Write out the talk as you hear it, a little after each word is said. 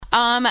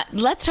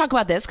Let's talk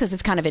about this because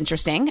it's kind of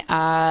interesting.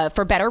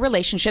 For better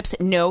relationships,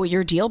 know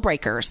your deal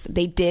breakers.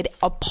 They did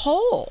a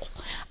poll,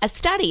 a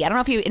study. I don't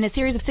know if you, in a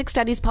series of 6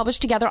 studies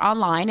published together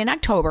online in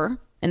October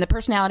in the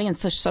personality and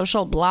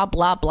social blah,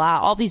 blah, blah,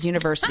 all these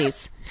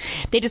universities.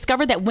 They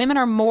discovered that women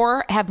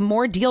have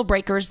more deal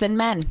breakers than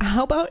men.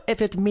 How about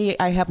if it's me,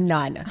 I have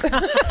none?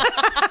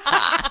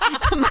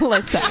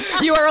 Melissa.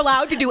 You are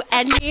allowed to do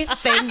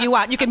anything you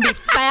want. You can be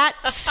fat,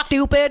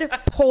 stupid,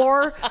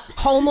 poor,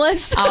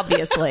 homeless.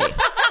 Obviously.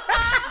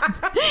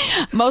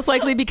 Most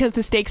likely because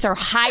the stakes are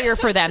higher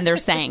for them, they're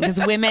saying, because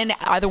women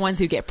are the ones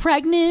who get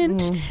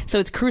pregnant. So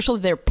it's crucial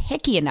that they're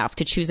picky enough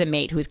to choose a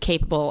mate who is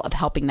capable of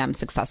helping them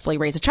successfully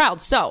raise a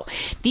child. So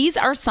these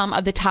are some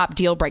of the top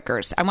deal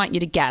breakers. I want you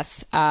to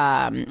guess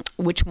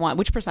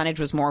which percentage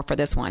was more for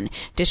this one.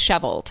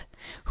 Disheveled.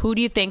 Who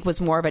do you think was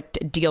more of a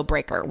deal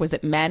breaker? Was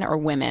it men or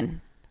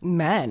women?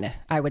 Men,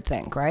 I would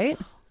think, right?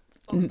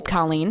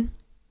 Colleen?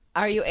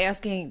 Are you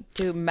asking,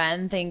 do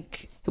men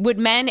think... Would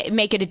men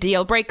make it a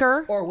deal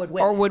breaker? Or would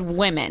women? Or would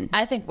women?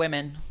 I think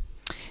women.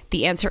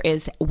 The answer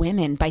is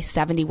women by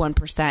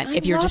 71%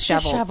 if you're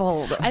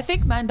disheveled. I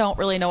think men don't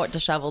really know what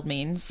disheveled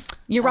means.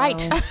 You're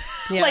right.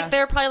 Yeah. Like,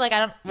 they're probably like, I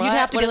don't... You'd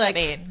have to what be does like...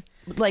 that mean?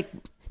 Like...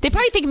 They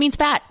probably think it means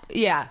fat.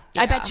 Yeah.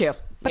 I bet you.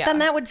 But then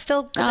that would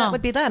still... That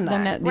would be them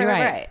then. You're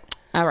right.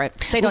 All right.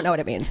 They don't know what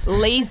it means.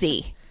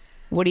 Lazy.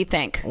 What do you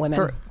think? Women.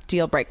 For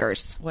deal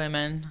breakers.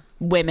 Women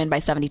by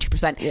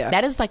 72%. Yeah.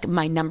 That is like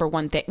my number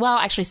one thing. Well,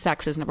 actually,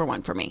 sex is number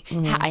one for me.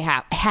 I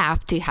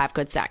have to have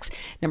good sex.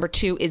 Number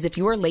 2 is if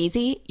you are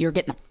lazy, you're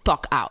getting the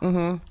fuck out.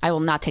 I will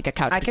not take a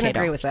couch potato. I can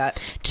agree with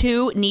that.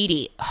 2,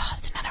 needy. Oh,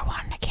 that's another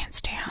one I can't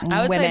stand.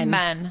 I would say Women.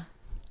 men.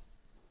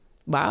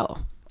 Wow.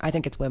 I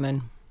think it's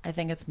women. I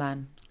think it's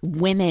men.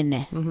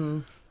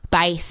 Women.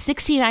 By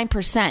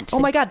 69%. Oh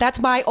my God, that's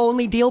my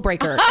only deal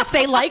breaker. If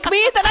they like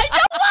me, then I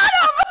don't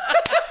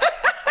want them.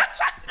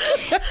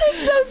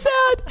 So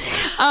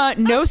sad.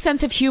 No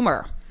sense of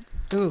humor.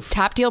 Oof.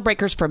 Top deal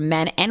breakers for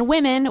men and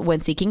women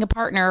when seeking a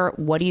partner.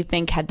 What do you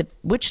think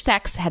which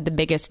sex had the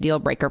biggest deal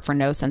breaker for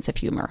no sense of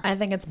humor? I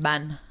think it's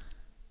men.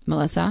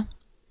 Melissa?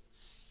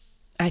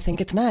 I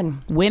think it's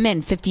men.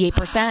 Women,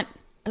 58%.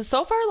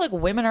 So far, like,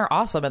 women are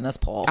awesome in this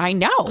poll. I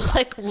know.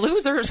 Like,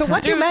 losers. So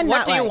what do Dudes, men what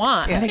not do you like?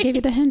 want? I gave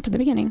you the hint at the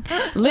beginning.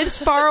 Lives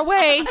far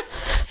away.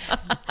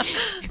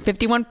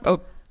 51.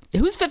 Oh,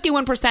 who's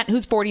 51%?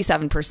 Who's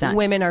 47%?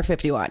 Women are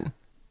 51.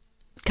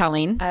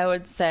 Colleen? I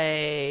would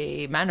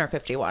say men are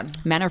 51.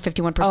 Men are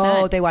 51%.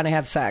 Oh, they want to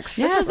have sex.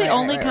 This is the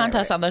only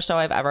contest on the show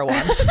I've ever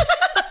won.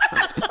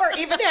 Or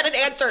even had an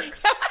answer.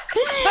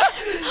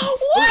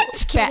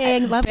 What?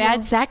 Kidding. Love Bad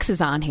you. sex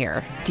is on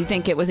here. Do you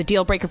think it was a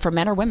deal breaker for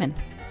men or women?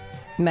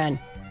 Men.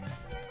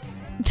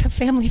 The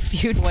Family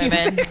Feud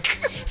Women. music.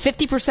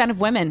 50%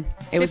 of women.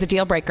 It was a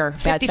deal breaker.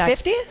 Bad 50-50?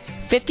 sex.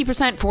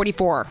 50%,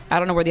 44. I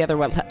don't know where the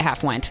other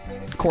half went.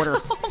 Quarter.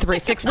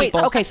 6 Wait,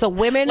 people. okay, so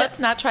women... Let's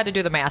not try to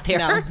do the math here.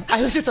 No,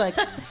 I was just like...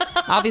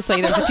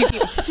 Obviously, there's a few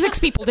people. 6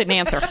 people didn't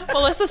answer.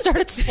 Melissa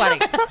started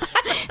sweating.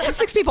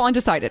 6 people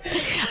undecided.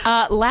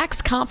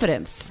 Lacks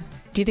confidence.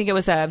 Do you think it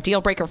was a deal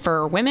breaker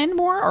for women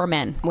more or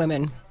men?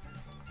 Women.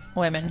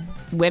 Women.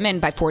 Women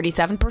by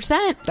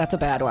 47%. That's a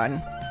bad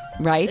one.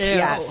 Right? Ew.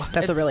 Yes,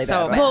 that's a It's really so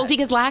bad one. Well,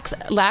 because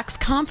lacks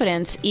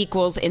confidence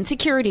equals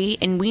insecurity,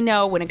 and we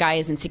know when a guy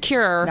is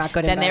insecure, Not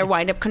good in then they bed.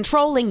 wind up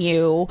controlling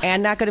you.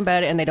 And not good in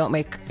bed, and they don't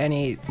make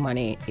any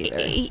money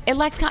either. It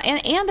lacks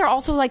and they're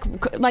also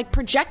like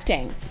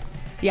projecting.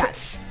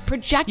 Yes.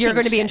 Projecting. You're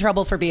going to be in shit.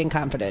 trouble for being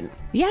confident.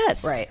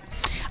 Yes. Right.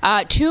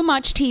 Too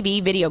much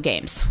TV, video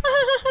games.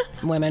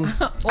 Women.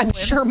 I'm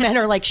sure men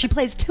are like, she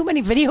plays too many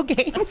video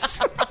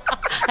games.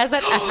 Has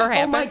that ever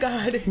happened? Oh my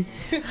God.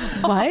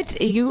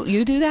 What?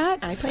 You do that?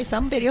 I play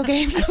some video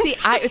games. See,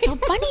 it's so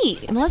funny,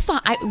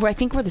 Melissa. I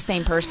think we're the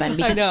same person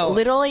because know.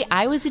 literally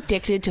I was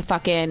addicted to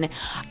fucking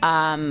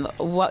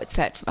what's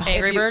that?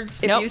 Angry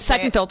Birds? Nope, you say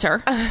Siphon it-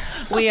 Filter.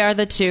 We are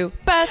the two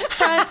best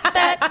friends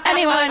that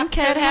anyone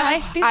could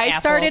have. These I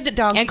assholes. started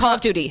Donkey And Call Kong-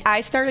 of Duty.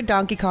 I started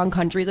Donkey Kong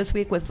Country this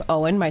week with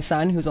Owen, my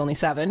son, who's only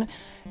 7.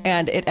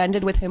 And it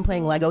ended with him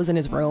playing Legos in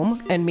his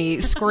room and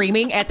me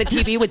screaming at the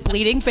TV with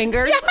bleeding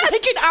fingers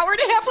like an hour and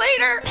a half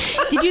later.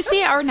 Did you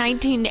see our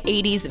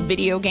 1980s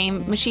video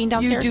game machine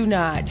downstairs? You do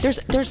not.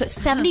 There's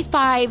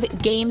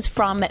 75 games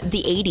from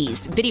the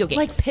 80s, video games.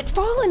 Like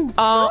Pitfall and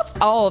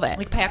all of it.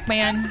 Like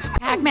Pac-Man.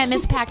 Pac-Man,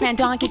 Miss Pac-Man,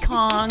 Donkey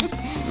Kong.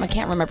 I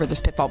can't remember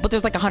this Pitfall, but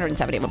there's like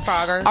 170 of them.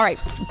 Frogger. All right,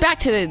 back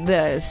to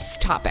this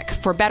topic.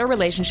 For better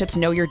relationships,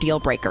 know your deal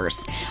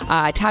breakers.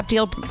 Top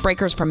deal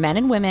breakers for men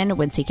and women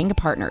when seeking a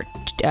partner.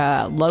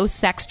 Low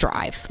sex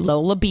drive, low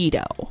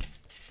libido.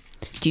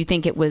 Do you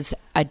think it was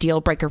a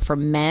deal breaker for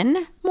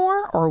men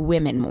more or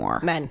women more?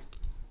 Men.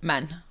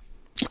 39%.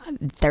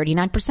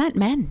 39%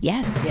 men,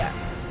 yes. Yeah.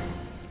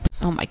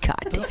 Oh my God,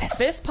 David.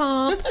 Fist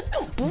pump.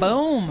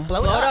 Boom.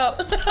 Blow it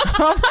up.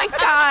 Oh my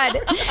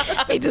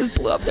God. They just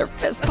blew up their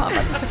fist pump.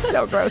 I'm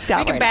so grossed out.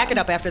 You can right back now. it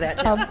up after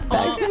that.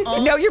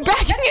 No, you're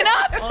backing it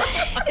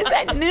up. Is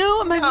that new?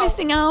 Am I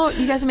missing out?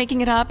 You guys are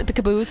making it up at the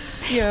caboose?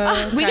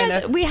 Yeah,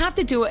 We have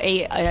to do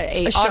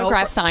a show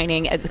autograph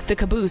signing at the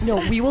caboose. No,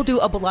 we will do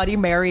a Bloody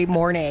Mary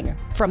morning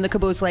from the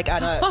caboose, like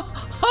on a.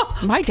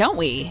 Why don't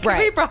we? Can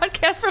we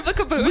broadcast from the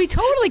caboose? We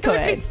totally It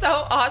would be could.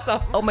 so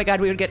awesome. Oh my God,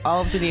 we would get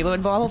all of Geneva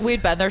involved.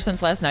 We'd been there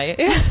since last night.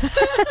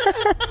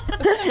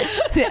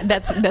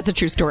 That's a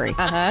true story.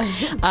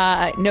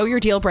 Know your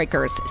deal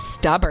breakers.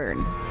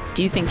 Stubborn.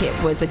 Do you think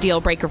it was a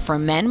deal breaker for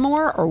men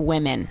more or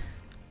women?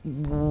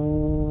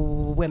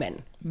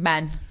 Women.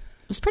 Men.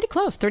 It was pretty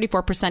close,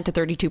 34% to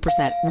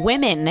 32%.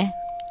 Women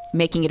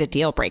making it a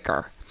deal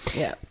breaker.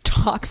 Yeah.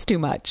 Talks too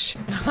much.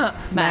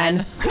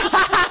 Men.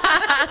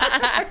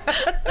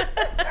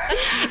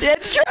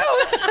 It's true.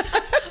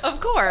 Of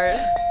course.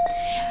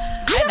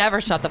 I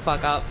never shut the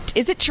fuck up.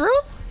 Is it true?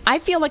 I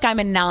feel like I'm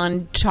a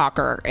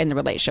non-talker in the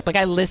relationship. Like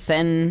I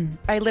listen.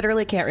 I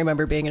literally can't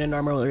remember being in a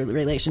normal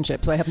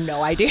relationship, so I have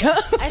no idea.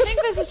 I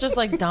think this is just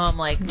like dumb,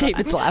 like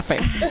David's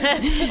laughing.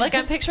 like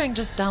I'm picturing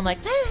just dumb, like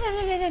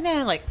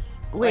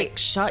like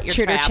shut your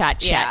Chitter trap.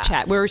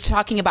 chat. We were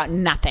talking about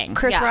nothing.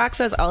 Chris Yes. Rock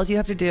says all you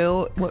have to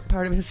do, what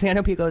part of his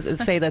stand-up he goes, is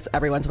say this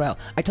every once in a while.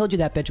 I told you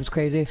that bitch was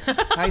crazy. Why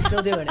are you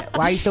still doing it?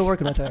 Why are you still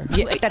working with her?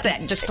 Yeah. Like, that's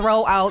it. Just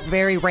throw out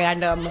very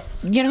random.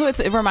 You know who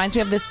it reminds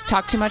me of this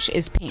talk too much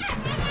is Pink.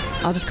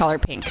 I'll just call her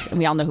Pink. And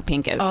we all know who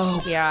Pink is.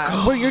 Oh,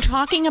 Yeah. Where you're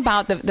talking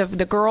about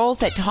the girls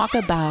that talk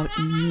about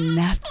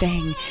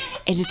nothing.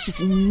 And it's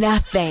just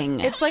nothing.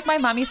 It's like my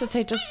mom used to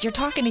say, just you're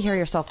talking to hear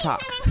yourself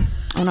talk.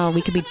 Oh no,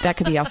 that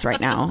could be us right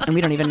now, and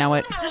we don't even know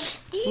it.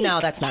 No,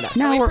 that's not us.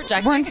 No, we we're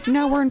projecting?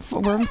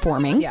 we're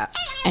informing. Yeah.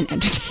 And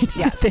entertaining.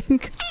 Yes. I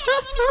think.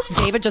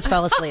 David just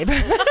fell asleep.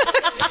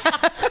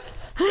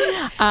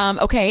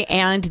 Okay,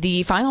 and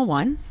the final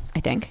one, I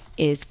think,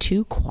 is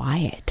too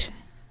quiet.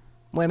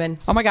 Women.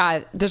 Oh my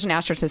God, there's an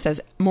asterisk that says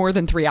more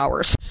than 3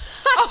 hours.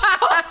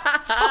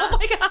 Oh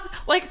my God.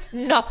 Like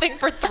nothing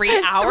for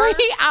 3 hours?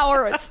 3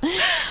 hours.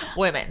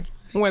 Women.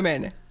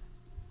 Women.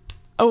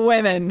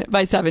 Women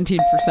by 17%.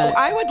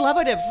 I would love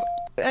it if,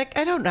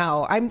 I don't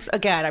know. I'm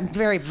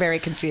very, very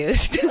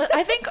confused.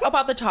 I think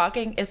about the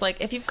talking is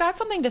like, if you've got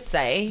something to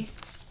say,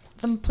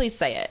 then please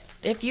say it.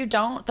 If you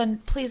don't, then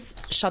please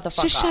shut the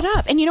fuck Just up. shut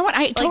up. And you know what?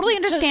 I totally to-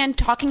 understand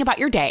talking about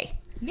your day.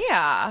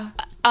 Yeah.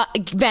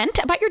 Vent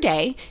about your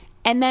day,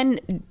 and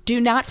then do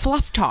not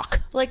fluff talk.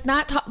 Like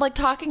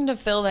talking to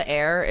fill the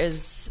air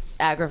is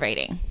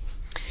aggravating.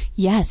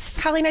 Yes.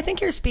 Colleen, I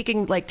think you're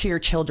speaking like to your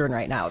children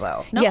right now,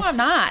 though. No, Yes. I'm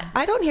not.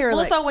 I don't hear Well,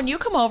 like... so when you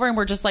come over and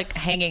we're just like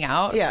hanging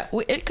out, Yeah.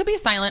 it could be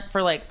silent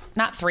for like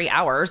not 3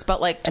 hours,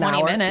 but like An 20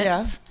 hour, minutes.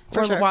 yeah,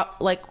 for Or sure.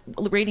 like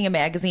reading a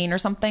magazine or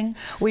something.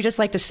 We just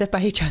like to sit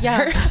by each other.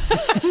 Yeah.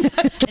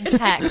 And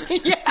text.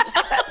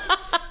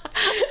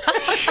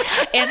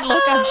 And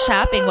look on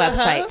shopping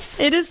websites.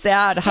 It is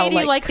sad how Hey, do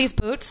you like these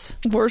boots?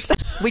 worse.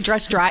 We dry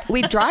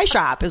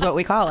shop is what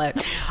we call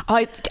it.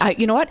 I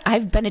you know what?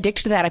 I've been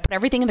addicted to that. I put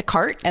everything in the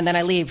cart, And then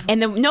I leave.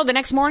 and the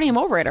next morning I'm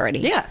over it already.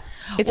 Yeah.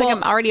 It's like Well-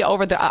 I'm already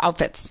over the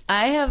outfits.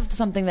 I have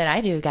something that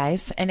I do,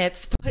 guys, and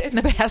it's put it in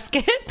the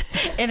basket.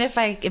 And if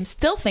I am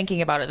still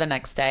thinking about it the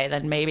next day,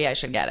 then maybe I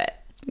should get it.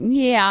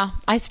 Yeah,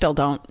 I still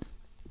don't.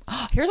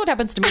 Here's what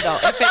happens to me though.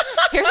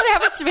 Here's what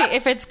happens to me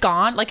if it's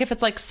gone. Like if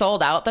it's like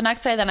sold out the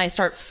next day, then I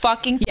start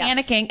fucking Yes.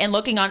 panicking and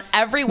looking on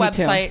every Me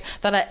too. website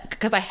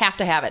because I have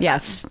to have it.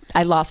 Yes,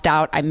 I lost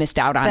out. I missed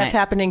out on That's it.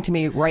 happening to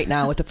me right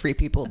now with the Free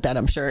People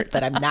denim shirt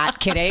that I'm not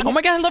kidding. Oh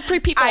my God, I love Free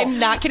People. I'm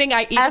not kidding.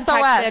 I even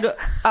SOS.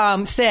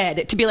 texted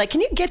Sid to be like,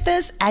 can you get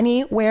this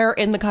anywhere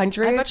in the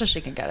country? I bet you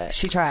she can get it.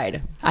 She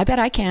tried. I bet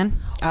I can.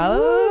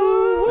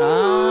 Oh.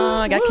 Oh,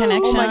 I got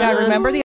connections. Oh my God. Remember the